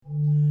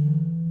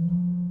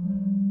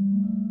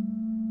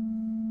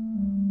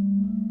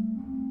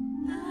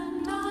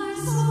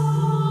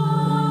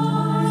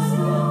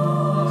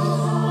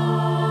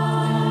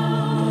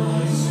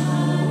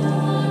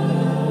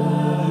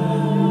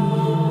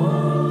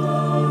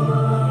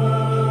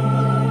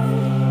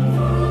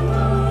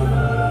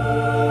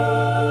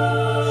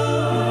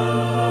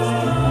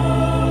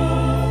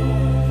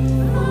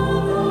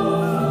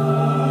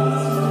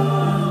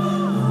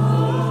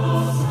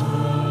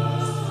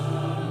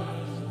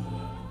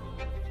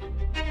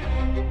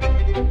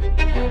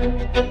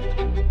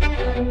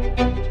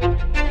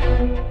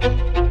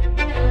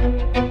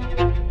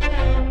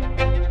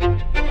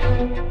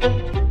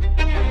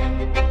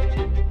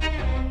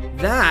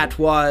That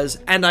was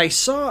And I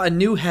Saw a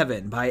New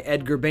Heaven by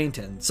Edgar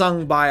Bainton,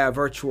 sung by a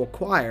virtual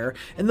choir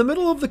in the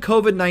middle of the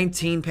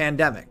COVID-19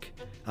 pandemic.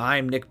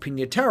 I'm Nick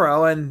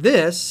Pignataro, and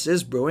this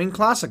is Brewing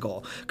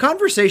Classical,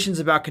 conversations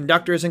about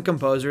conductors and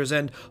composers,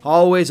 and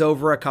always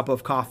over a cup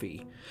of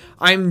coffee.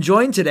 I'm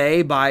joined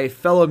today by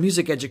fellow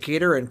music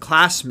educator and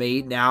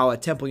classmate now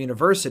at Temple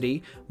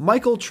University,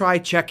 Michael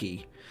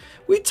Trychecki.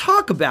 We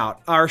talk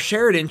about our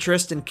shared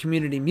interest in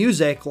community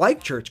music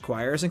like church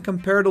choirs and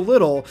compare it a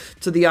little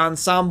to the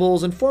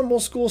ensembles in formal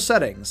school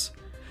settings.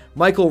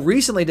 Michael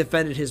recently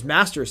defended his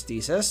master's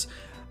thesis,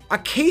 a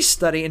case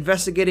study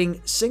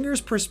investigating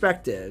singers'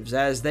 perspectives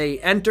as they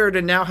entered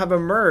and now have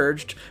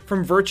emerged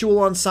from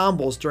virtual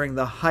ensembles during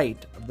the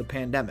height of the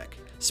pandemic.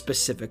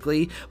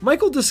 Specifically,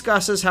 Michael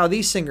discusses how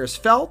these singers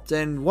felt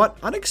and what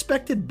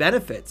unexpected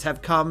benefits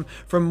have come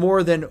from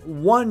more than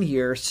 1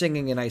 year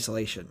singing in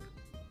isolation.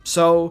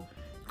 So,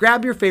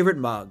 grab your favorite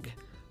mug,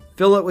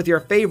 fill it with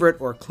your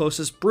favorite or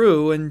closest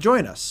brew, and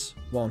join us,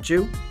 won't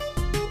you?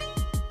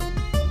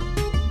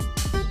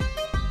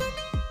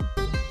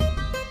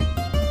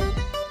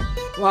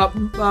 Well,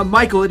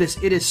 Michael, it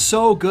is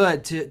so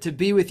good to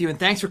be with you, and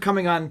thanks for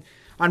coming on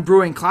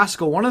Brewing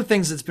Classical. One of the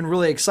things that's been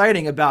really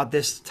exciting about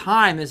this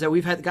time is that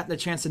we've gotten the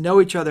chance to know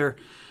each other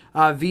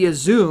via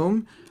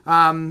Zoom.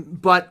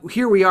 But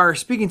here we are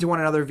speaking to one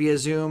another via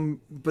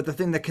Zoom, but the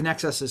thing that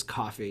connects us is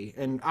coffee.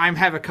 And I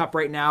have a cup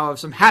right now of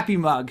some Happy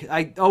Mug.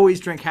 I always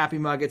drink Happy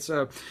Mug. It's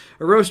a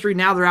roastery.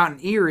 Now they're out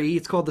in Erie.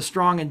 It's called the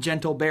Strong and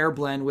Gentle Bear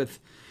Blend with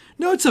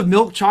notes of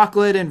milk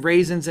chocolate and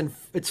raisins, and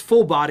it's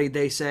full-bodied,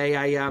 they say.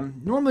 I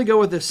normally go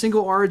with a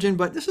single origin,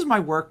 but this is my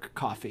work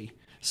coffee.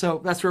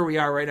 So that's where we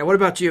are right now. What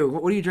about you?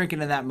 What are you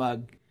drinking in that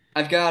mug?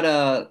 I've got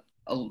a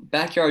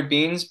backyard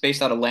beans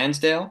based out of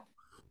Lansdale.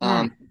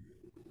 Can't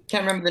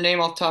remember the name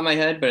off the top of my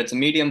head, but it's a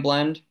medium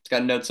blend. It's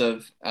got notes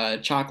of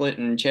chocolate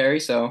and cherry,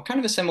 so kind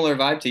of a similar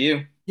vibe to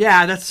you.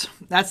 Yeah,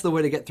 that's the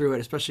way to get through it,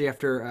 especially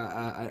after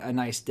a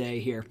nice day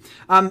here.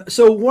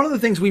 So one of the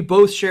things we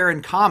both share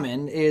in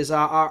common is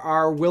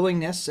our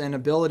willingness and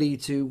ability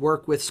to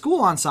work with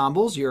school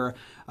ensembles. You're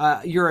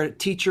a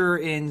teacher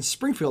in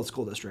Springfield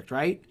School District,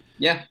 right?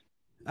 Yeah.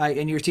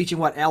 And you're teaching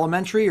what,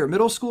 elementary or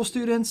middle school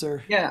students,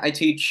 or? Yeah, I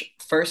teach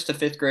first to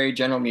fifth grade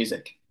general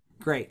music.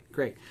 Great.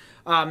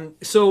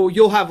 So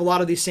you'll have a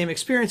lot of these same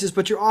experiences,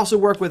 but you also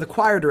work with a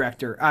choir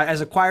director. As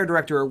a choir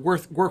director,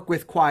 work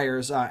with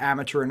choirs,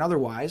 amateur and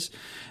otherwise.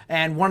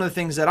 And one of the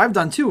things that I've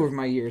done too over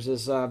my years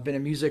is been a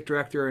music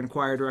director and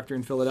choir director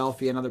in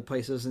Philadelphia and other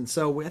places. And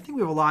so I think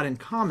we have a lot in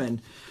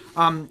common.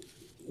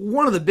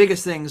 One of the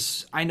biggest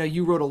things I know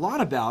you wrote a lot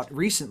about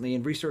recently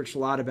and researched a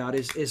lot about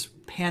is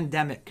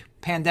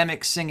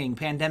pandemic singing,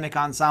 pandemic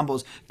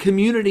ensembles,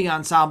 community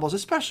ensembles,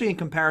 especially in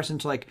comparison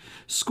to like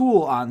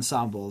school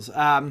ensembles.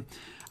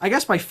 I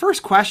guess my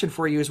first question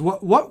for you is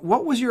what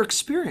was your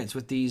experience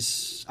with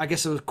these, I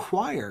guess it was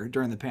choir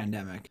during the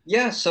pandemic?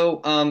 Yeah,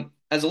 so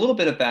as a little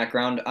bit of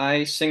background,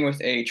 I sing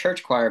with a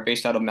church choir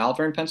based out of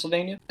Malvern,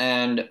 Pennsylvania,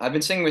 and I've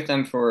been singing with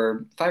them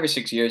for 5 or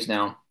 6 years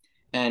now.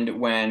 And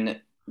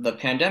when the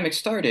pandemic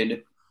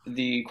started,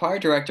 the choir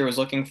director was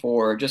looking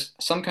for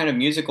just some kind of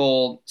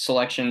musical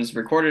selections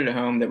recorded at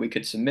home that we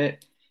could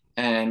submit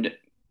and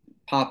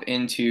pop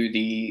into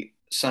the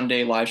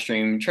Sunday live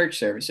stream church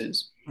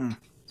services. Hmm.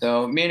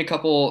 So me and a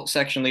couple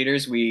section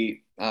leaders,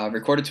 we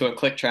recorded to a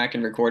click track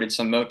and recorded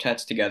some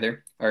motets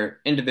together or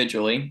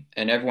individually,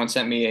 and everyone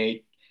sent me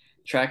a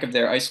track of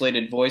their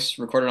isolated voice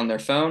recorded on their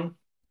phone,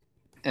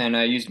 and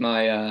I used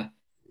my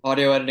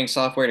audio editing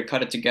software to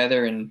cut it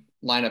together and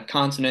line up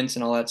consonants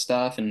and all that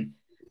stuff, and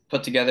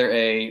put together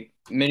a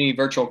mini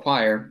virtual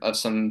choir of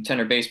some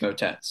tenor bass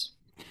motets.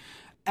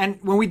 And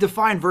when we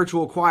define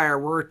virtual choir,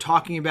 we're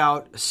talking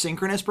about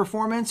synchronous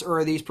performance, or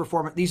are these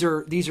these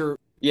are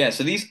Yeah,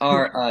 so these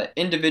are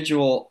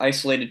individual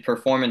isolated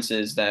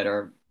performances that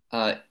are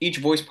each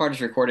voice part is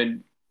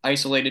recorded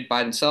isolated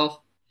by themselves,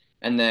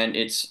 and then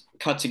it's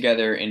cut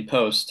together in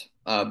post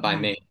by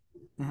me.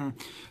 Mm-hmm.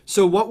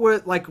 So what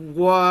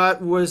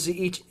was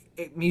each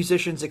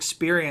musician's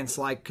experience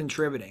like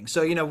contributing?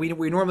 So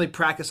we normally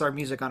practice our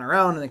music on our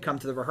own and then come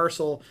to the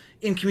rehearsal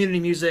in community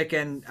music,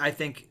 and I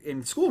think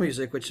in school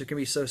music, which can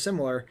be so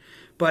similar.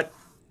 But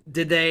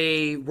did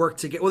they work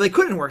together? Well, they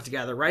couldn't work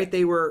together, right?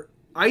 They were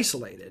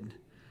isolated.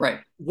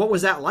 Right. What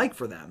was that like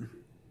for them?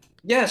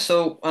 Yeah,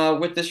 so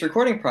with this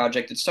recording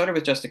project, it started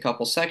with just a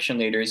couple section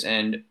leaders,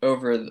 and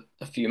over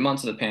a few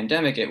months of the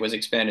pandemic, it was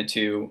expanded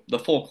to the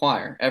full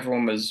choir.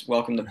 Everyone was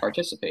welcome to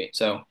participate.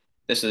 So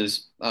this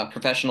is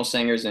professional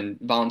singers and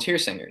volunteer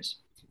singers.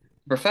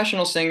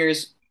 Professional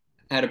singers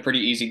had a pretty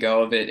easy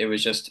go of it. It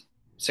was just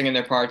singing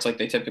their parts like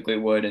they typically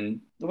would, and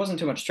there wasn't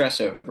too much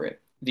stress over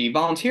it. The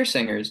volunteer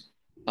singers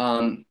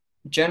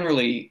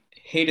generally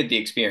hated the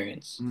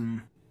experience.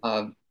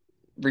 Mm.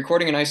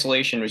 Recording in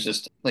isolation was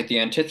just like the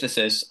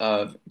antithesis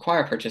of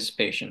choir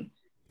participation.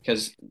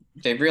 because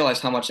they've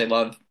realized how much they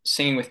love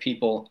singing with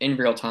people in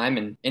real time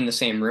and in the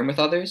same room with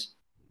others.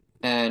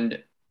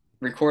 And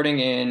recording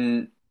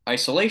in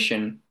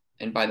isolation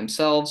and by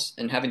themselves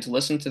and having to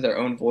listen to their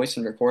own voice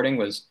in recording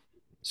was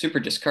super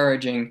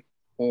discouraging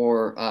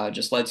or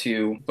just led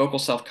to vocal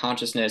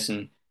self-consciousness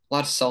and a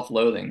lot of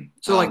self-loathing.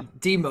 So like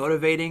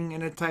demotivating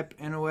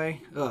in a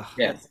way. Ugh,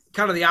 Yeah. that's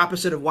kind of the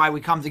opposite of why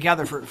we come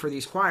together for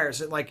these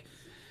choirs. It like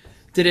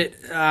did it?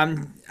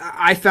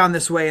 I found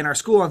this way in our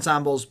school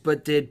ensembles,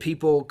 but did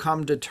people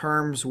come to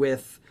terms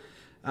with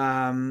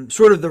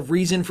sort of the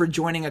reason for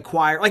joining a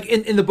choir, like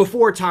in the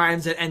before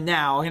times and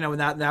now,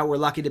 now we're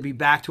lucky to be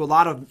back to a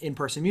lot of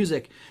in-person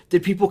music.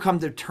 Did people come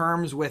to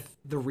terms with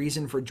the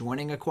reason for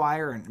joining a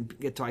choir and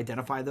get to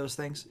identify those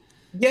things?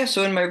 Yeah,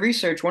 so in my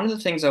research, one of the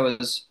things I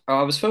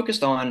was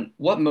focused on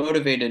what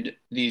motivated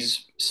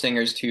these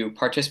singers to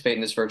participate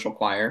in this virtual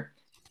choir,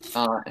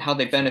 how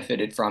they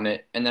benefited from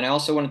it, and then I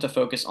also wanted to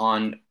focus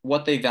on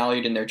what they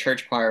valued in their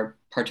church choir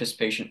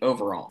participation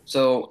overall.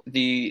 So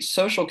the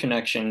social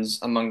connections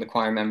among the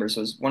choir members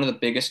was one of the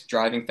biggest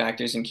driving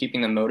factors in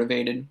keeping them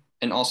motivated,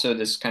 and also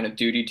this kind of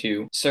duty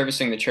to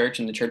servicing the church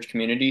and the church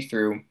community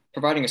through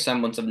providing a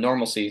semblance of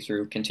normalcy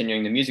through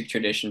continuing the music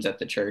traditions at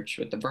the church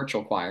with the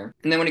virtual choir.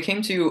 And then when it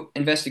came to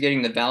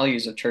investigating the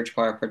values of church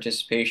choir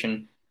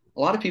participation, a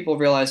lot of people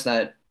realized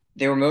that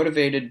they were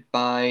motivated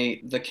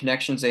by the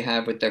connections they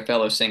have with their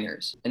fellow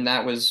singers. And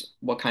that was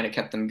what kind of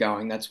kept them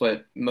going. That's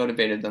what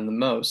motivated them the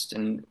most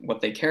and what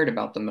they cared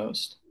about the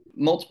most.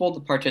 Multiple of the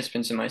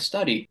participants in my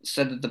study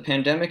said that the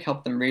pandemic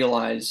helped them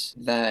realize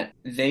that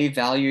they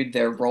valued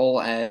their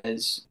role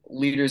as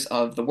leaders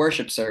of the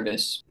worship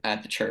service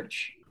at the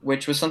church,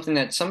 which was something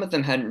that some of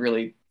them hadn't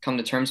really come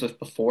to terms with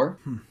before.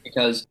 Hmm.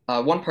 Because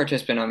one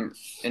participant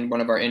in one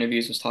of our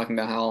interviews was talking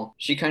about how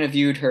she kind of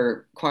viewed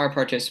her choir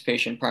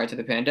participation prior to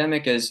the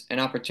pandemic as an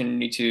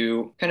opportunity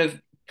to kind of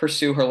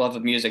pursue her love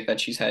of music that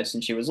she's had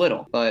since she was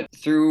little. But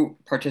through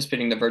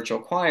participating in the virtual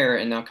choir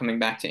and now coming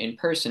back to in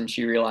person,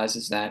 she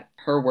realizes that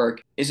her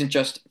work isn't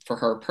just for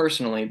her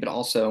personally, but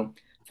also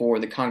for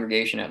the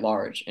congregation at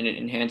large. And it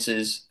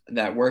enhances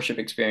that worship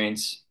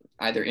experience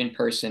either in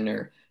person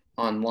or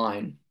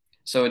online.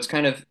 So it's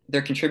kind of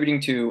they're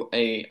contributing to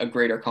a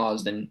greater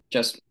cause than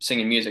just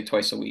singing music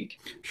twice a week.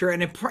 Sure,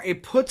 and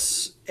it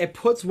puts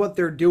what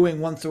they're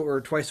doing once or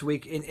twice a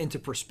week into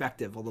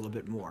perspective a little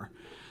bit more.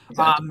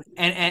 Exactly.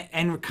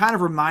 And kind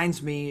of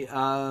reminds me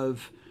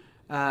of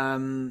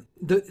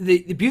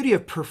the beauty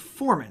of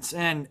performance.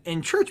 And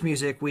in church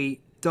music,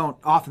 we don't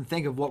often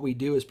think of what we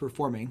do as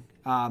performing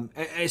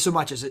so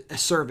much as a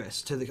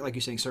service to the, like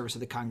you're saying, service to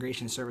the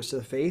congregation, service to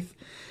the faith.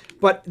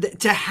 But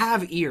to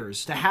have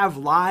ears, to have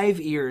live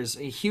ears,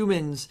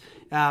 humans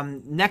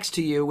next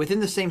to you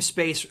within the same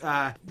space,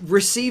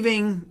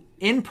 receiving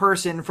in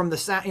person from the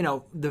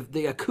sound,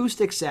 the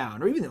acoustic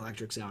sound or even the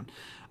electric sound,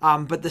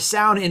 but the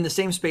sound in the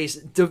same space,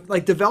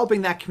 like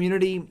developing that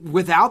community.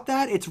 Without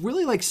that, it's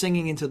really like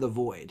singing into the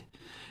void.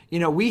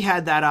 We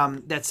had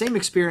that same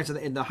experience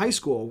in the high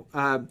school.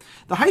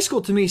 The high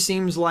school to me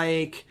seems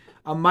like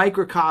a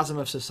microcosm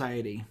of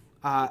society,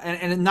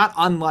 and not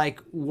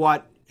unlike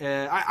what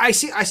I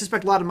see. I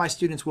suspect a lot of my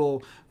students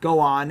will go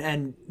on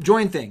and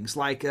join things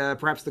like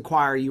perhaps the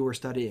choir you were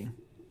studying.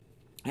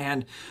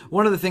 And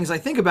one of the things I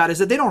think about is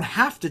that they don't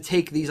have to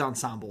take these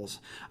ensembles.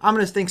 I'm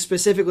going to think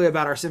specifically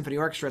about our symphony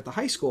orchestra at the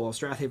high school,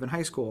 Strathaven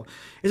High School,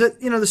 is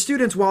that, the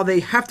students, while they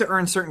have to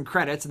earn certain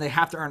credits and they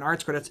have to earn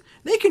arts credits,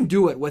 they can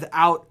do it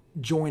without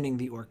joining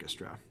the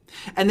orchestra.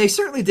 And they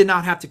certainly did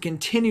not have to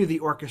continue the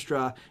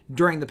orchestra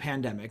during the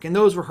pandemic. And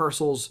those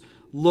rehearsals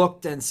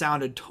looked and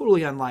sounded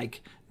totally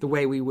unlike the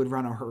way we would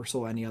run a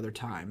rehearsal any other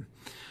time.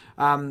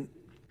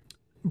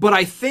 But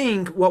I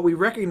think what we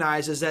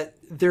recognize is that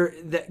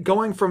that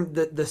going from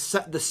the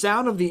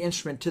sound of the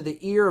instrument to the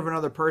ear of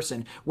another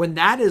person, when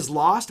that is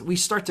lost, we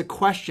start to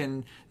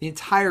question the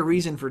entire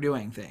reason for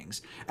doing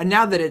things. And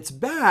now that it's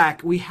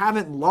back, we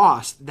haven't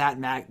lost that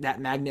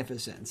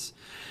magnificence.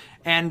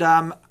 And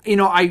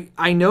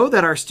I know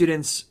that our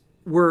students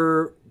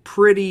were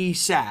pretty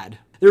sad.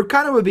 There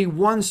kind of would be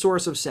one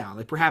source of sound.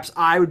 Like perhaps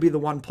I would be the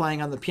one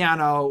playing on the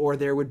piano, or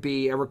there would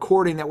be a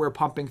recording that we're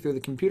pumping through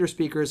the computer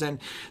speakers, and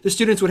the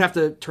students would have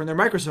to turn their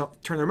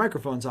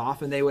microphones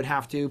off, and they would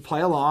have to play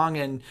along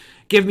and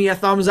give me a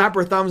thumbs up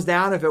or thumbs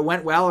down if it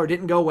went well or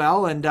didn't go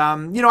well. And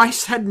I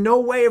had no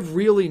way of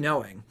really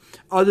knowing,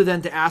 other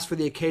than to ask for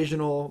the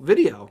occasional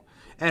video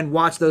and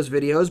watch those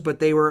videos. But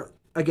they were,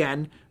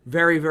 again,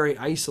 very, very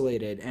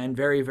isolated and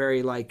very,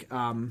 very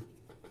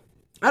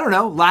I don't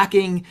know,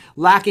 lacking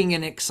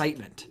in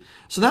excitement.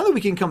 So now that we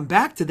can come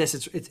back to this,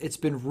 it's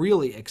been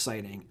really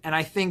exciting. And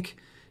I think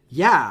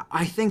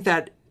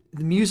that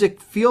the music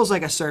feels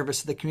like a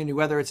service to the community,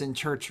 whether it's in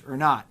church or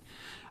not.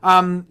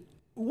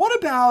 What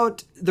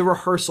about the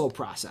rehearsal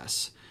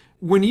process?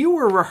 When you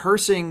were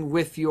rehearsing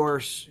with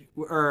your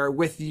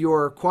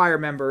choir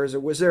members, or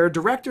was there a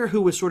director who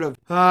was sort of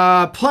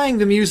playing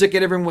the music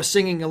and everyone was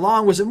singing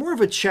along? Was it more of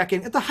a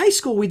check-in? At the high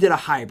school, we did a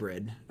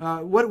hybrid.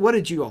 What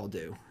did you all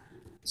do?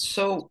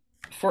 So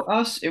for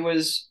us, it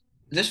was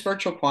this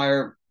virtual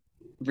choir.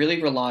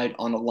 really relied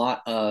on a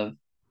lot of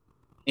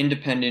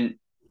independent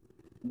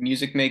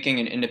music making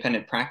and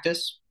independent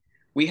practice.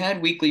 We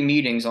had weekly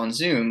meetings on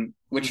Zoom,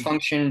 which Mm.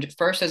 functioned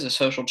first as a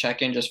social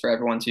check-in just for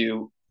everyone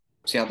to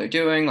see how they're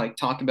doing, like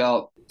talk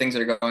about things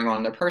that are going on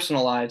in their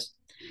personal lives.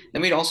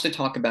 Then we'd also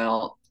talk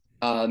about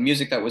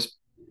music that was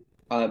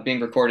being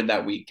recorded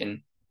that week.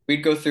 And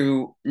we'd go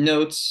through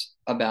notes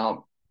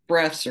about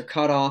breaths or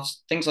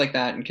cutoffs, things like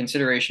that, and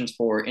considerations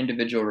for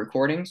individual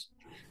recordings.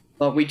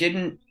 But we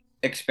didn't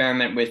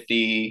experiment with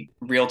the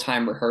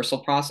real-time rehearsal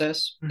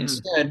process. Mhm.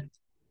 Instead,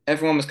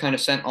 everyone was kind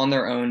of sent on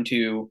their own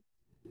to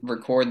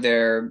record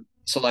their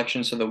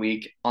selections for the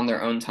week on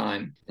their own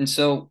time. And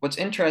so what's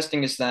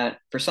interesting is that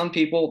for some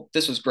people,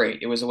 this was great.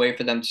 It was a way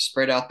for them to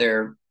spread out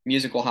their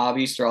musical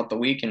hobbies throughout the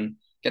week and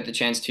get the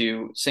chance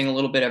to sing a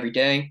little bit every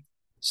day.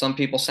 Some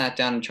people sat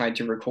down and tried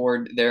to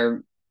record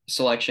their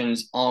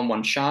selections all in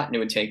one shot, and it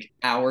would take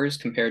hours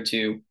compared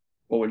to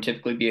what would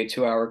typically be a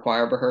 2 hour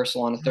choir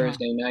rehearsal on a Mhm.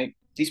 Thursday night.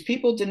 These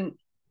people didn't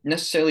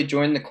necessarily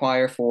join the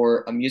choir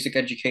for a music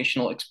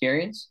educational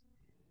experience,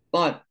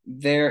 but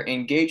their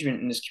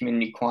engagement in this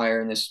community choir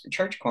and this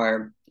church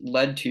choir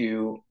led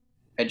to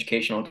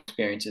educational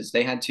experiences.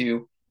 They had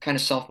to kind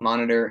of self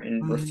monitor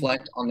and Mhm.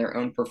 reflect on their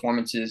own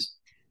performances,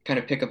 kind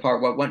of pick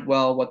apart what went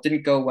well, what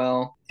didn't go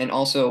well, and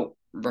also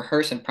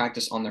rehearse and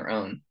practice on their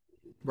own.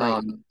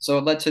 Right. So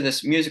it led to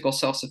this musical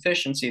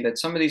self-sufficiency that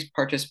some of these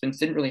participants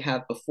didn't really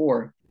have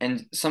before,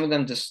 and some of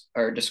them just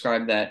are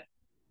described that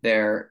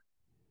their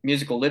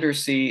musical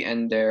literacy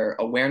and their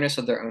awareness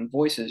of their own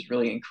voices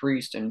really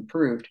increased and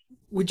improved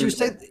Would you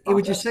through say the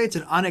would you process. say it's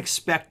an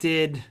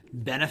unexpected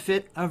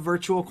benefit of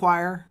virtual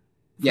choir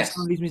for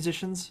some of Yes, these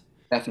musicians?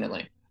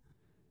 definitely.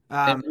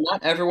 And Um,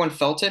 not everyone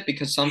felt it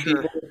because some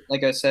sure. people,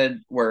 like I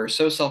said, were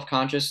so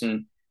self-conscious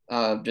and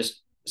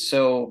just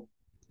so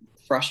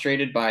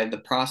frustrated by the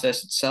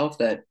process itself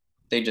that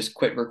they just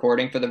quit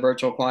recording for the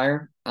virtual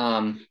choir.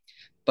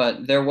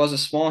 But there was a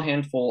small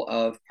handful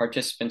of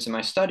participants in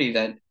my study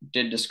that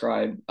did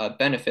describe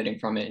benefiting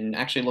from it and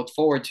actually looked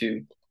forward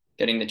to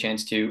getting the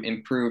chance to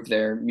improve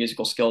their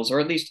musical skills or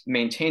at least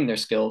maintain their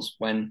skills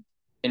when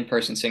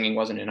in-person singing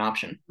wasn't an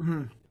option.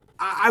 Mhm.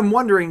 I'm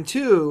wondering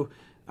too.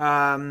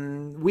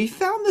 We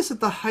found this at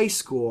the high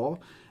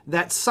school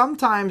that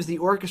sometimes the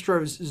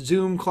orchestra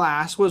Zoom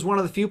class was one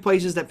of the few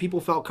places that people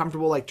felt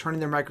comfortable like turning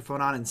their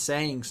microphone on and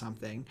saying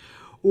something,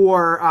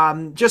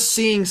 or just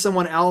seeing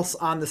someone else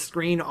on the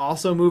screen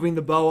also moving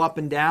the bow up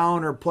and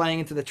down or playing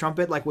into the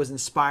trumpet like was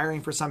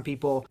inspiring for some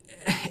people.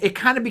 It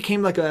kind of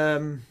became like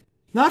a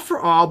not for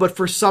all, but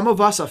for some of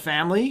us, a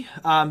family,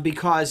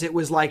 because it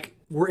was like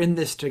we're in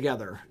this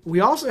together.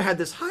 We also had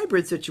this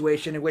hybrid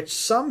situation in which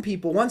some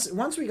people,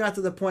 once we got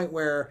to the point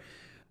where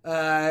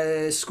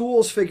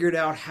schools figured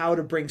out how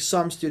to bring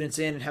some students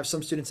in and have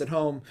some students at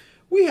home,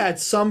 we had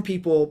some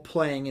people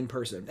playing in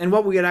person. And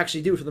what we would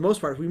actually do for the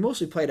most part, we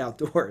mostly played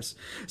outdoors.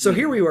 So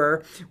here Mm. we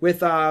were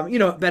with,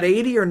 about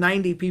 80 or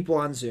 90 people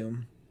on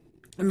Zoom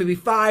and maybe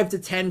 5 to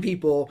 10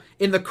 people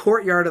in the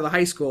courtyard of the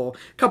high school,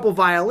 a couple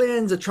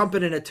violins, a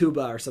trumpet, and a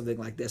tuba, or something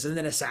like this, and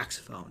then a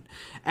saxophone.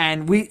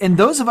 And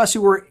those of us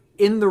who were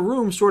in the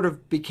room sort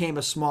of became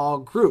a small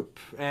group,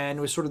 and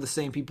it was sort of the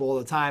same people all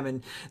the time.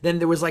 And then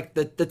there was like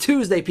the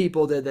Tuesday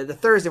people did the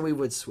Thursday we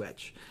would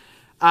switch.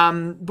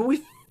 But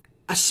we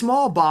a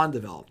small bond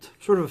developed,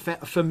 sort of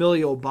a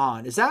familial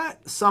bond. Is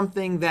that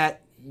something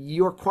that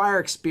your choir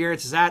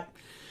experience is that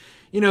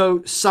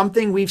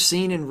something we've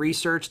seen in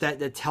research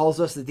that tells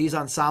us that these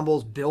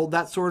ensembles build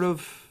that sort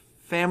of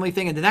family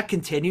thing? And did that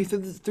continue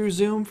through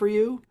Zoom for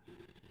you?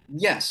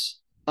 Yes.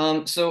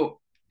 So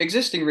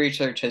existing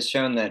research has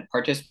shown that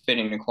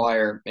participating in a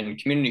choir and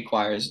community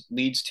choirs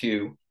leads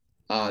to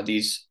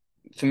these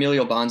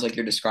familial bonds like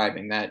you're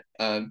describing, that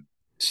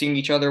seeing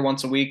each other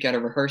once a week at a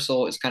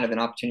rehearsal is kind of an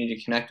opportunity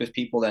to connect with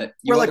people that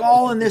We're you like otherwise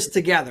all in wouldn't. this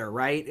together,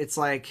 right? It's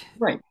like,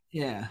 Right.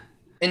 yeah.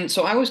 And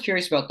so I was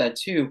curious about that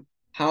too,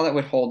 how that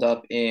would hold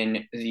up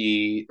in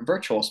the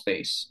virtual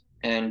space.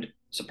 And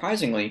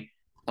surprisingly,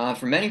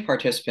 for many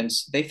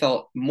participants, they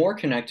felt more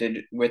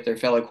connected with their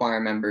fellow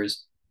choir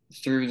members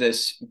through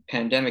this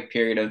pandemic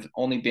period of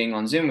only being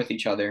on Zoom with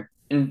each other.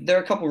 And there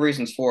are a couple of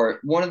reasons for it.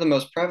 One of the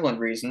most prevalent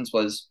reasons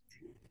was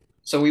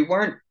so we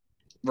weren't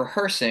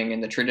rehearsing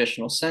in the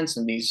traditional sense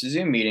in these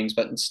Zoom meetings,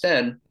 but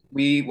instead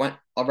we went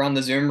around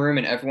the Zoom room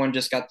and everyone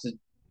just got to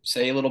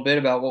say a little bit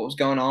about what was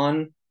going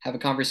on, have a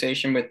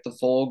conversation with the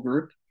full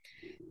group.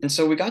 And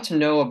so we got to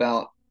know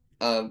about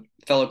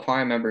fellow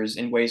choir members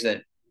in ways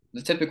that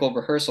the typical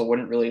rehearsal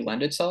wouldn't really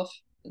lend itself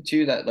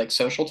to, that like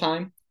social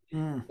time.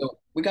 Mm. So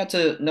we got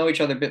to know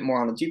each other a bit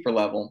more on a deeper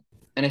level.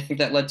 And I think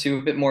that led to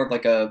a bit more of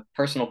like a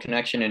personal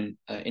connection and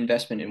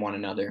investment in one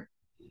another.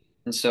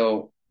 And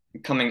so,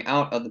 coming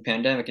out of the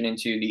pandemic and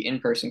into the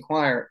in-person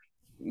choir,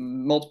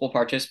 multiple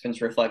participants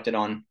reflected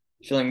on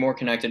feeling more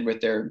connected with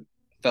their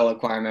fellow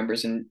choir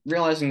members and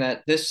realizing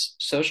that this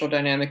social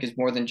dynamic is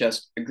more than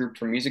just a group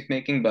for music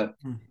making, but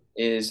Mm.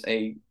 is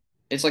a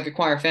it's like a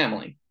choir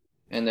family.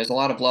 And there's a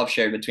lot of love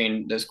shared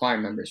between those choir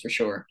members for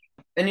sure.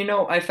 And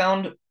I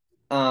found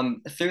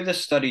through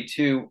this study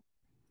too,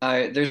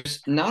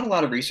 There's not a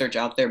lot of research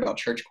out there about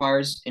church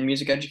choirs in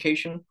music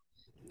education,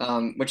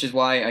 which is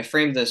why I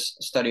framed this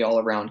study all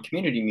around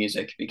community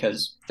music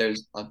because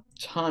there's a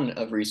ton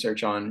of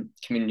research on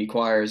community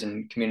choirs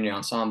and community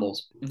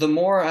ensembles. The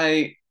more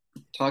I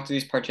talk to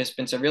these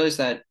participants, I realize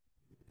that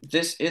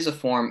this is a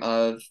form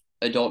of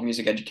adult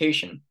music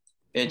education. Hmm.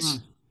 It's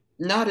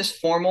not as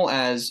formal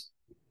as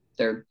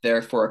they're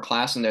there for a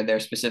class and they're there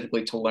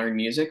specifically to learn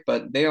music,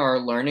 but they are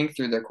learning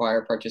through their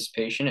choir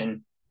participation,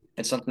 and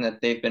it's something that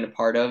they've been a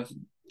part of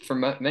for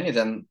many of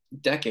them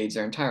decades,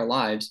 their entire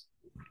lives,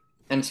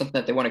 and something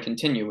that they want to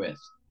continue with.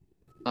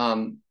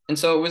 And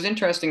so it was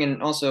interesting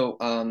and also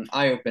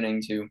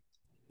eye-opening to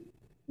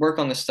work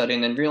on this study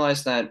and then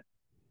realize that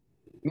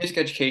music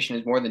education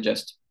is more than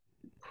just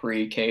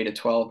pre-K to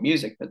 12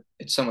 music, but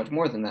it's so much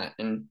more than that.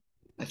 And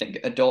I think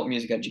adult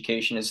music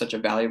education is such a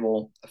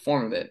valuable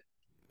form of it.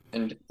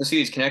 And to see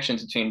these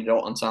connections between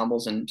adult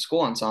ensembles and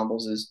school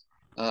ensembles is,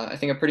 I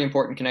think, a pretty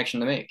important connection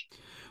to make.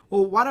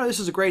 Well, why don't this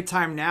is a great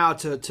time now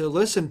to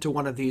listen to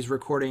one of these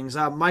recordings.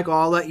 Michael,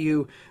 I'll let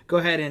you go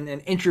ahead and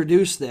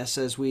introduce this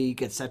as we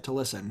get set to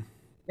listen.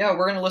 Yeah,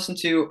 we're going to listen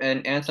to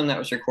an anthem that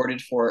was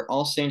recorded for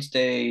All Saints'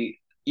 Day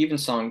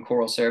Evensong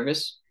choral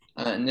service.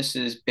 And this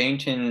is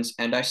Bainton's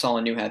And I Saw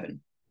a New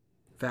Heaven.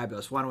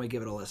 Fabulous. Why don't we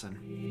give it a listen?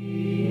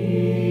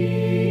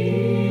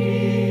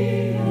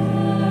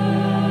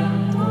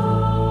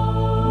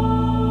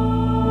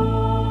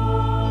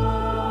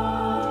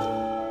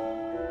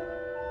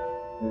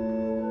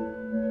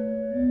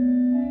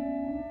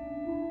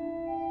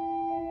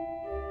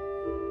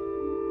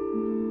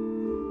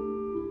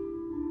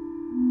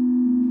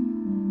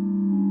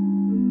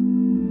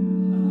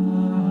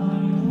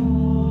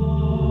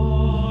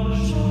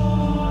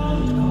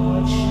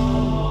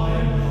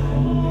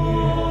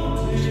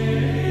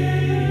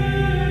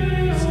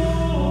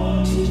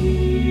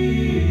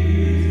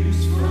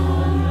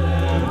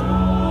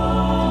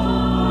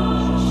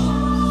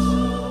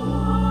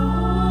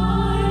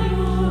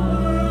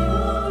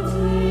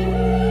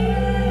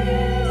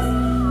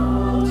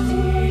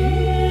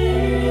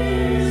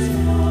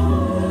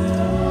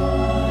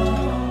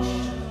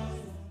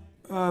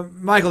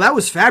 Michael, that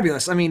was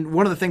fabulous. I mean,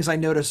 one of the things I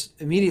noticed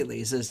immediately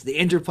is the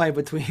interplay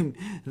between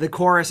the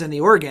chorus and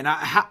the organ.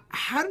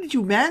 How did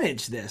you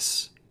manage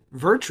this Yeah.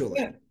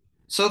 virtually?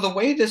 So the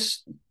way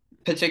this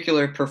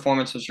particular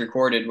performance was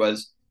recorded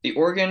was the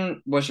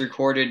organ was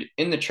recorded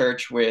in the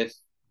church with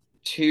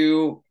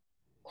two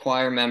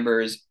choir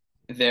members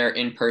there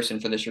in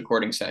person for this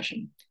recording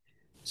session.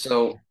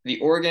 So the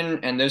organ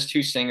and those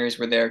two singers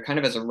were there kind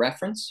of as a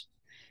reference.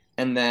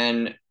 And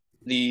then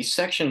the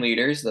section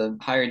leaders, the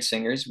hired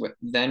singers,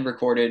 then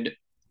recorded,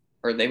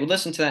 or they would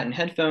listen to that in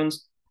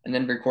headphones and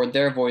then record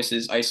their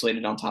voices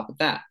isolated on top of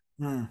that.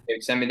 Hmm. They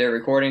would send me their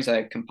recordings.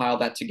 I compiled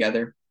that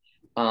together.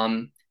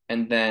 And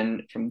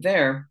then from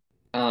there,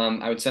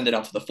 I would send it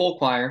out to the full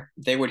choir.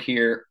 They would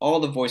hear all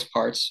the voice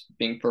parts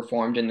being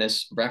performed in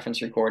this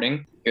reference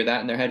recording, hear that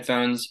in their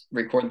headphones,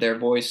 record their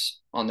voice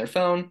on their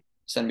phone,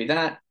 send me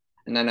that.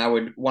 And then I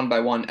would one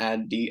by one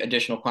add the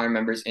additional choir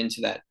members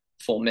into that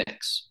full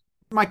mix.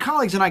 My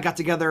colleagues and I got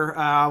together.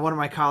 One of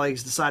my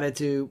colleagues decided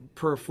to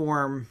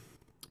perform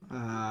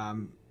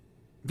um,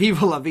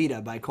 Viva La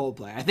Vida by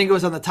Coldplay. I think it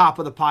was on the top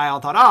of the pile. I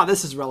thought, oh,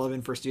 this is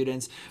relevant for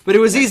students. But it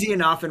was easy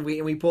enough, and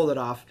we pulled it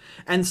off.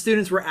 And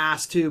students were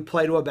asked to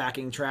play to a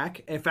backing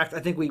track. In fact, I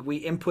think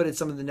we inputted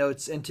some of the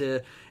notes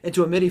into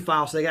a MIDI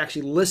file so they could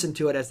actually listen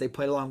to it as they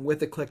played along with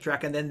the click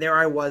track. And then there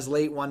I was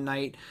late one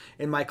night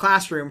in my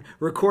classroom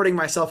recording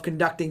myself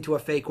conducting to a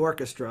fake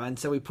orchestra. And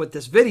so we put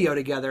this video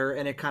together,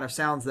 and it kind of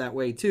sounds that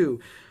way too.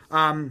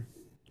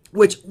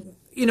 Which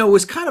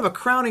was kind of a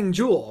crowning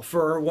jewel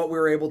for what we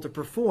were able to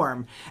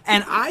perform.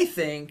 And I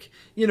think,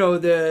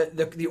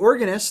 the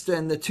organist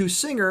and the two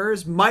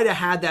singers might have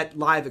had that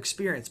live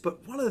experience.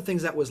 But one of the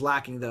things that was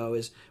lacking, though,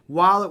 is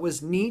while it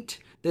was neat,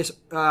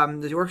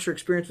 the orchestra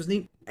experience was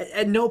neat,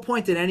 at no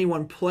point did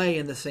anyone play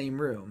in the same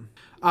room.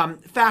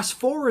 Fast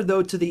forward,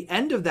 though, to the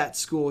end of that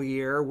school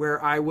year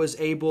where I was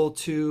able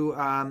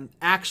to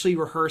actually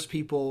rehearse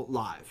people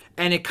live.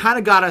 And it kind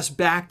of got us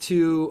back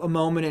to a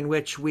moment in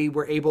which we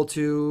were able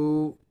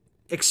to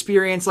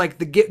experience like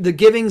the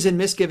givings and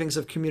misgivings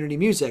of community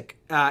music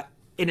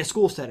in a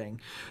school setting.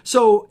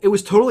 So it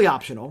was totally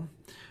optional.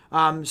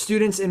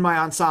 Students in my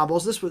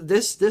ensembles,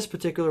 this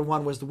particular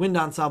one was the wind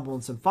ensemble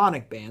and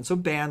symphonic band, so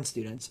band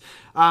students.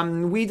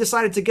 We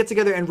decided to get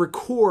together and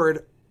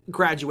record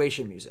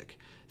graduation music,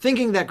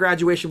 thinking that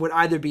graduation would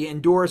either be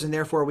indoors and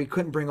therefore we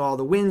couldn't bring all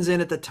the winds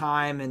in at the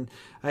time, and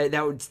we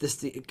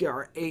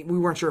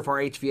weren't sure if our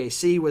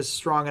HVAC was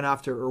strong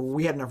enough or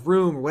we had enough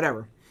room or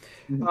whatever.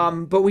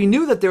 But we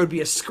knew that there would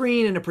be a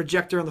screen and a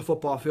projector on the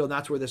football field, and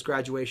that's where this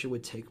graduation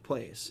would take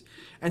place.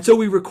 And so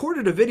we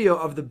recorded a video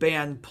of the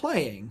band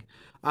playing,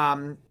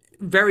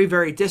 very,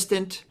 very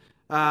distant,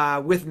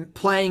 with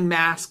playing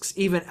masks,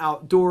 even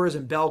outdoors,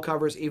 and bell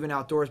covers, even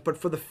outdoors. But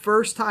for the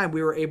first time,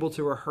 we were able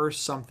to rehearse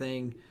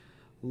something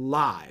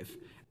live.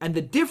 And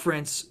the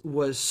difference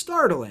was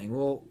startling.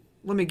 Well,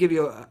 let me give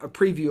you a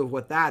preview of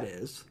what that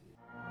is.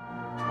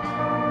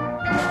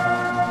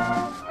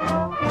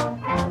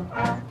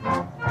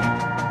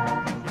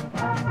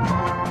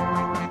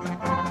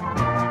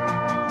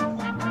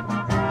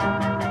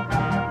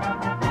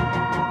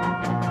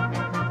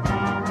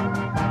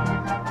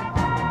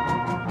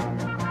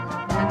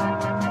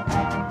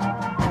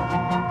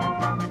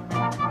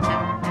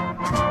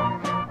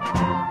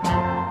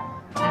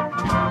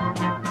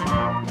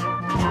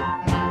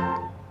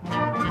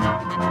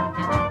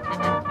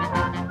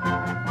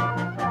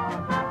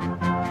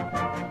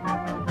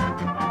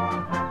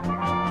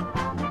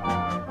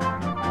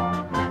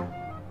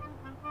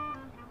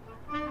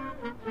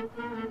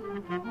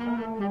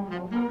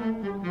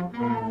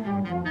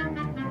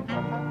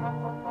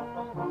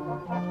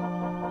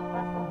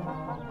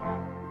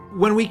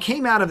 when we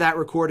came out of that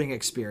recording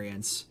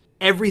experience,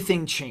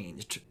 everything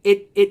changed.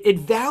 It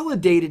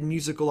validated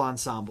musical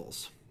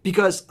ensembles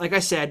because, like I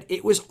said,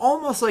 it was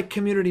almost like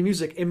community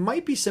music. It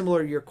might be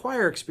similar to your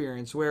choir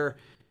experience where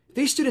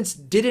these students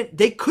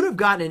they could have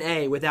gotten an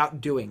A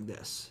without doing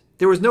this.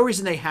 There was no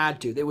reason they had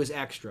to. It was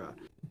extra.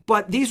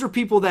 But these were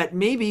people that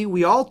maybe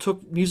we all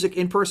took music,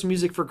 in-person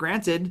music, for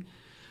granted.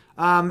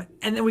 And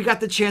then we got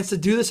the chance to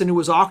do this, and it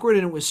was awkward,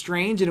 and it was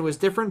strange, and it was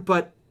different,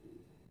 but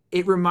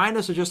it reminded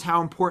us of just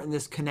how important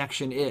this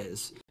connection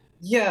is.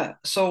 Yeah,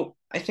 so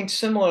I think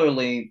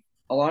similarly,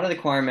 a lot of the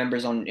choir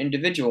members on an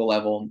individual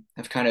level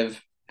have kind of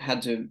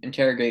had to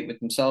interrogate with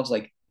themselves,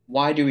 like,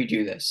 why do we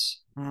do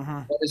this?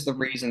 Mm-hmm. What is the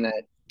reason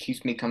that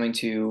keeps me coming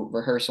to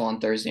rehearsal on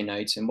Thursday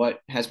nights, and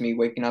what has me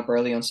waking up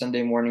early on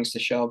Sunday mornings to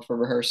show up for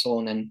rehearsal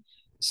and then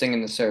sing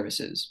in the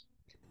services?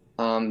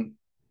 Um,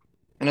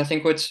 and I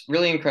think what's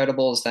really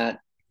incredible is that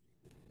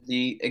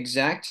the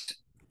exact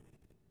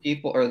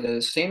people, or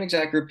the same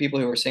exact group of people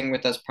who were singing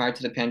with us prior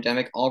to the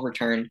pandemic, all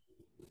returned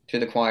to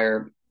the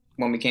choir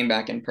when we came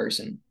back in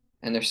person.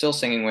 And they're still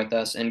singing with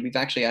us. And we've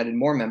actually added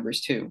more members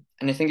too.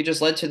 And I think it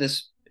just led to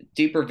this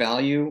deeper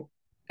value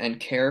and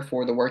care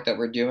for the work that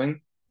we're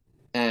doing,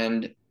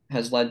 and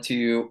has led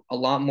to a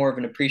lot more of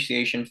an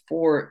appreciation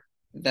for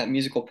that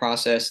musical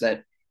process,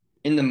 that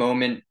in the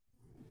moment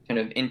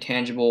kind of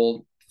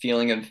intangible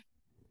feeling of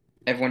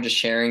everyone just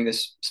sharing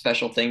this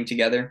special thing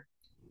together.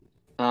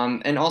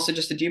 And also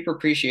just a deeper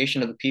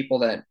appreciation of the people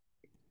that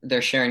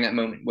they're sharing that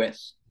moment with.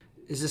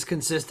 Is this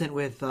consistent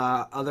with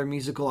other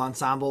musical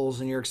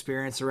ensembles in your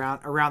experience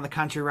around the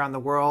country, around the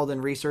world,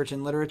 in research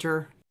and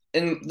literature?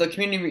 In the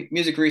community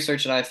music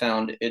research that I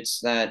found,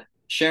 it's that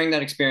sharing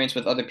that experience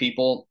with other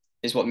people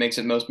is what makes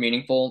it most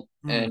meaningful.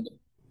 Mm. And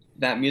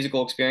that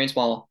musical experience,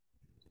 while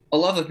a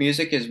love of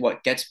music is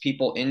what gets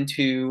people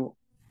into,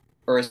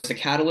 or is the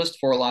catalyst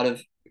for a lot of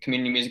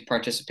community music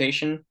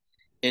participation,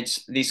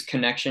 it's these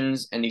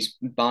connections and these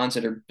bonds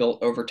that are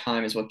built over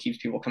time is what keeps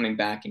people coming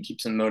back and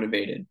keeps them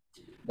motivated.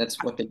 That's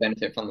what they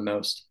benefit from the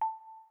most.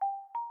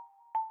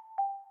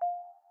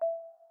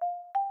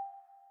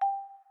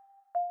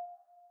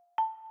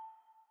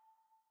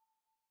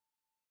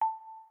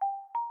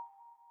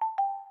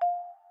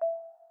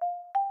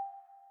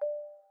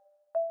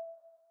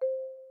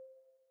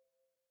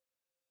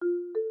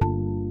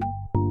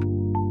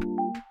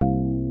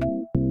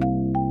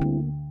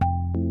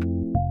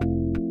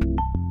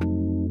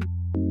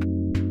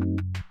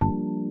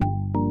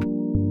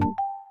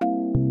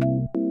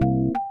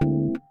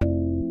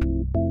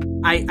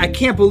 I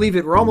can't believe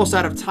it. We're almost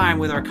out of time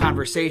with our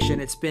conversation.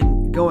 It's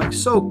been going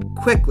so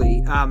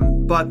quickly.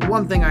 But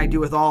one thing I do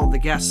with all of the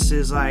guests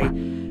is I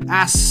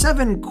ask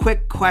 7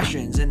 quick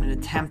questions in an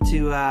attempt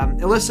to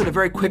elicit a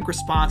very quick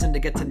response and to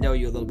get to know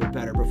you a little bit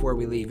better before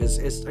we leave.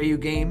 Are you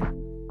game?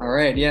 All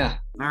right, yeah.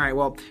 All right,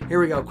 well,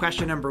 here we go.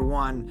 Question number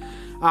 1.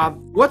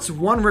 What's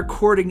one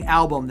recording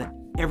album that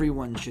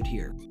everyone should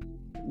hear?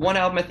 One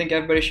album I think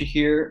everybody should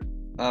hear.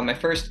 My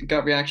first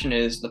gut reaction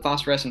is The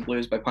Phosphorescent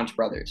Blues by Punch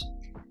Brothers.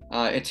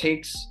 It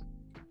takes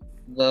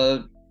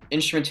the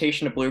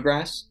instrumentation of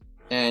bluegrass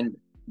and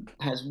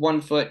has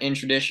one foot in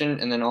tradition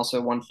and then also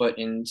one foot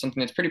in something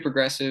that's pretty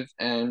progressive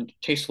and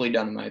tastefully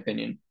done, in my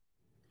opinion.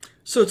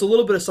 So it's a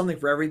little bit of something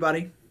for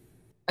everybody?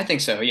 I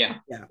think so, yeah.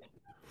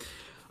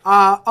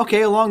 Yeah.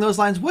 Okay, along those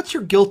lines, what's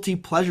your guilty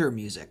pleasure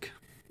music?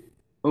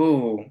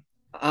 Ooh,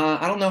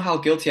 I don't know how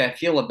guilty I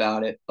feel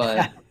about it,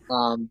 but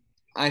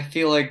I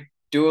feel like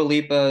Dua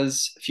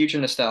Lipa's Future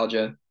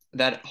Nostalgia,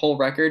 that whole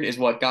record is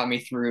what got me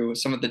through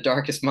some of the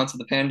darkest months of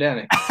the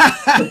pandemic.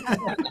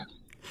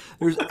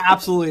 There's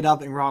absolutely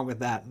nothing wrong with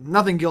that.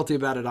 Nothing guilty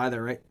about it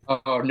either, right?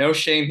 Oh, no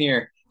shame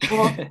here.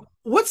 Well,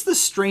 what's the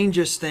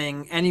strangest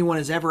thing anyone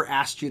has ever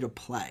asked you to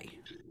play?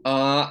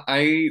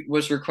 I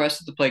was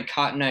requested to play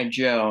Cotton Eye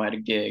Joe at a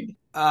gig.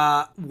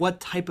 What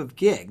type of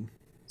gig?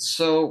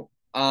 So,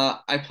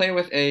 I play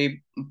with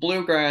a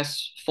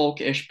bluegrass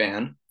folk-ish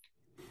band.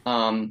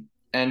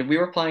 And we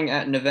were playing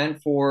at an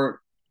event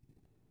for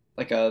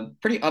like a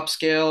pretty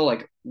upscale,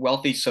 like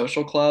wealthy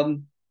social club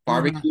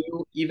barbecue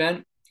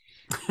event.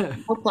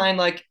 We're playing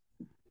like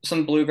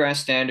some bluegrass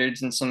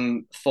standards and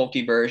some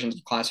folky versions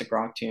of classic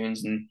rock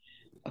tunes. And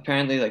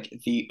apparently, like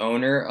the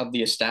owner of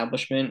the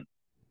establishment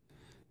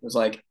was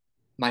like,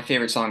 "My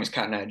favorite song is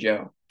Cotton Eye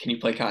Joe. Can you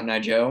play Cotton Eye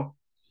Joe?"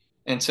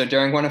 And so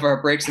during one of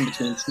our breaks in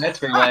between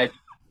sets, we are like,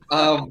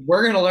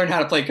 "We're gonna learn how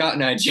to play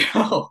Cotton Eye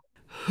Joe."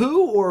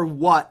 Who or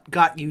what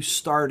got you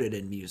started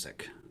in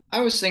music? I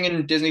was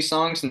singing Disney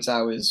songs since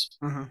I was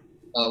Mm-hmm.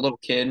 a little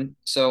kid,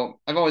 so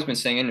I've always been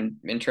singing and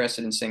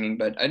interested in singing,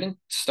 but I didn't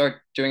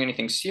start doing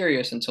anything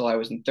serious until I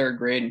was in third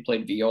grade and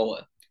played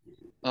viola.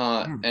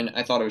 And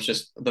I thought it was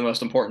just the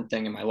most important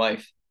thing in my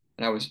life,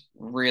 and I was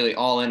really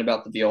all in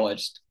about the viola,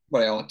 just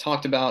what I all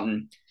talked about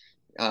and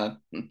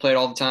played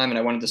all the time. And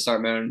I wanted to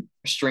start my own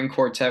string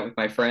quartet with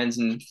my friends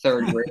in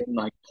third grade and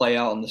like play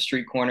out on the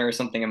street corner or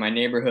something in my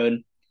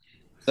neighborhood.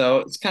 So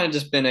it's kind of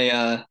just been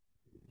a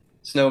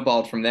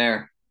snowballed from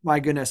there. My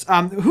goodness.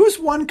 Who's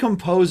one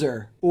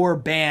composer or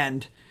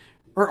band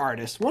Or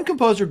artist. One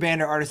composer,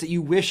 band, or artist that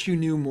you wish you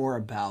knew more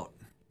about.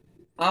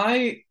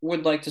 I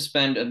would like to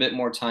spend a bit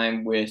more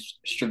time with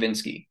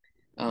Stravinsky.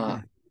 Uh,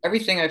 Mhm.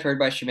 Everything I've heard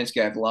by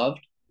Stravinsky I've loved,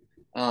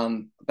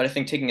 but I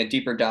think taking a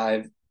deeper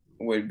dive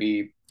would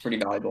be pretty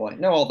valuable. I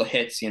know all the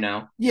hits.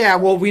 Yeah,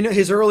 well, we know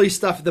his early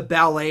stuff, the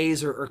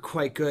ballets are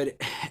quite good.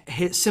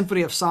 His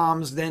Symphony of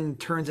Psalms then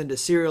turns into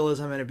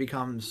serialism and it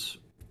becomes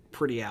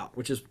pretty out,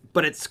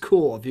 but it's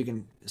cool if you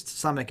can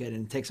stomach it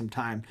and take some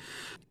time.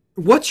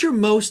 What's your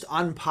most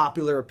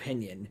unpopular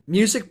opinion?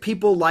 Music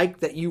people like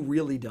that you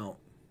really don't.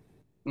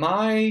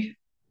 My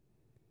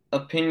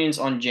opinions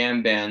on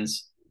jam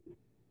bands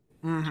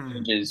Hmm.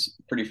 changes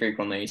pretty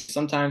frequently.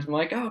 Sometimes I'm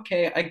like, oh,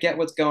 okay, I get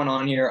what's going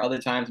on here. Other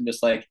times I'm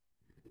just like,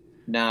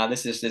 nah,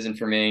 this just isn't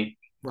for me.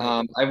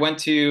 Right. I went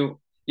to,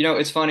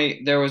 it's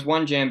funny. There was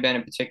one jam band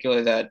in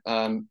particular that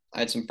I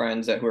had some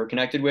friends that who were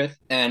connected with,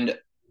 and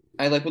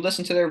I like would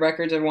listen to their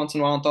records every once in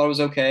a while and thought it was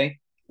okay.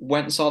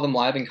 Went and saw them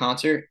live in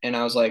concert, and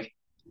I was like,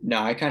 no,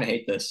 I kind of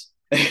hate this.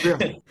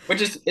 Really?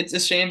 Which is it's a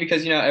shame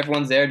because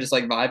everyone's there just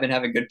like vibe and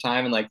have a good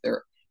time, and like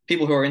they're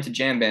people who are into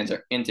jam bands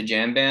are into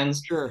jam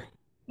bands, Sure.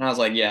 and I was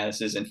like, yeah,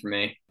 this isn't for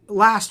me.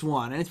 Last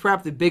one, and it's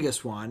perhaps the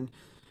biggest one.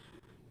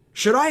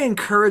 Should I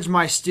encourage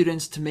my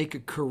students to make a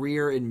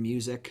career in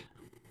music?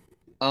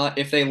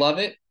 If they love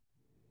it,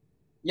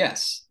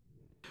 yes.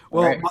 All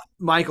Well, right.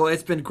 Michael,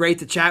 it's been great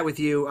to chat with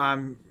you.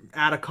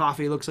 Out of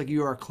coffee. Looks like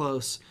you are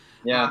close.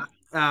 Yeah,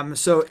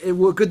 So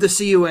good to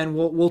see you, and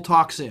we'll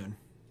talk soon.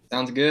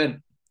 sounds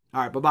good.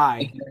 All right, bye bye.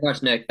 Thank you very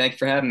much, Nick. Thanks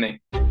for having me.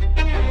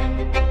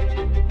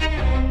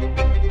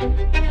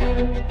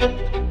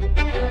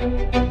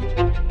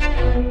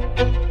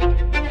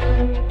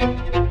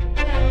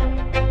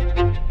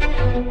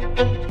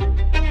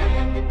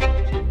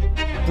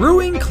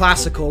 Brewing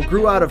Classical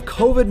grew out of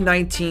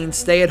COVID-19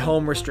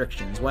 stay-at-home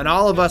restrictions when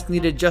all of us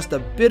needed just a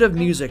bit of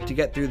music to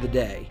get through the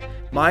day.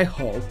 My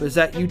hope is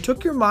that you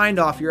took your mind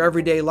off your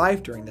everyday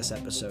life during this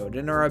episode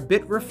and are a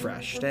bit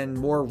refreshed and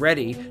more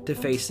ready to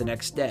face the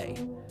next day.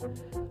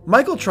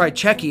 Michael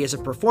Trychecki is a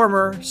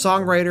performer,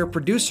 songwriter,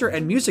 producer,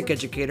 and music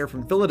educator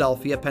from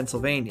Philadelphia,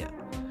 Pennsylvania.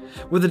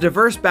 With a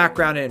diverse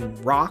background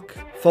in rock,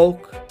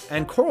 folk,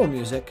 and choral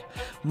music,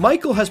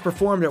 Michael has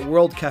performed at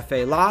World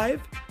Cafe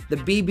Live, the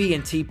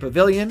BB&T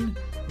Pavilion,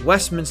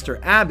 Westminster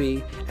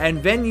Abbey,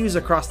 and venues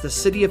across the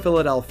city of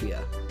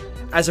Philadelphia.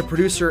 As a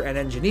producer and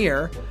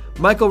engineer,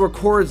 Michael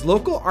records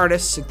local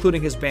artists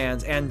including his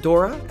bands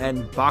Andorra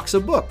and Box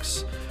of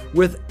Books,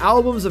 with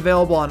albums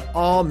available on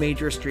all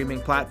major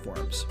streaming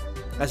platforms.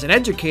 As an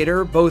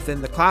educator, both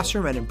in the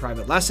classroom and in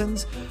private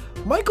lessons,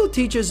 Michael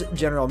teaches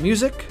general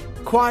music,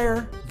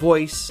 choir,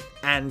 voice,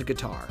 and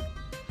guitar.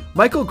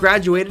 Michael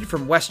graduated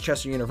from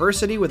Westchester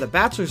University with a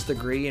bachelor's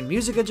degree in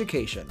music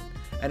education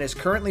and is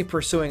currently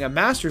pursuing a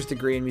master's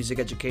degree in music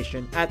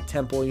education at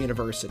Temple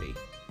University.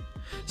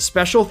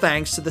 Special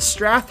thanks to the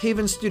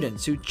Strathaven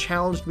students who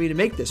challenged me to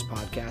make this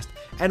podcast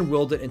and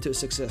willed it into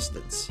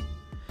existence.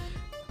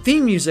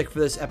 Theme music for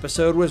this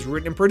episode was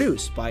written and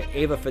produced by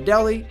Ava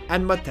Fideli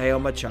and Mateo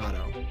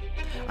Machado.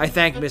 I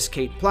thank Miss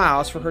Kate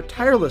Plows for her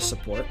tireless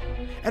support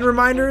and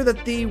reminder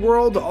that the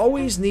world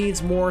always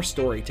needs more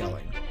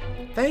storytelling.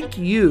 Thank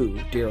you,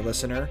 dear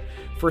listener,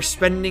 for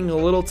spending a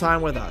little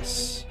time with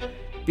us.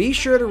 Be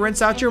sure to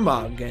rinse out your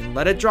mug and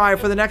let it dry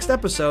for the next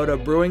episode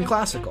of Brewing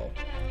Classical.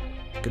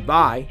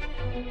 Goodbye.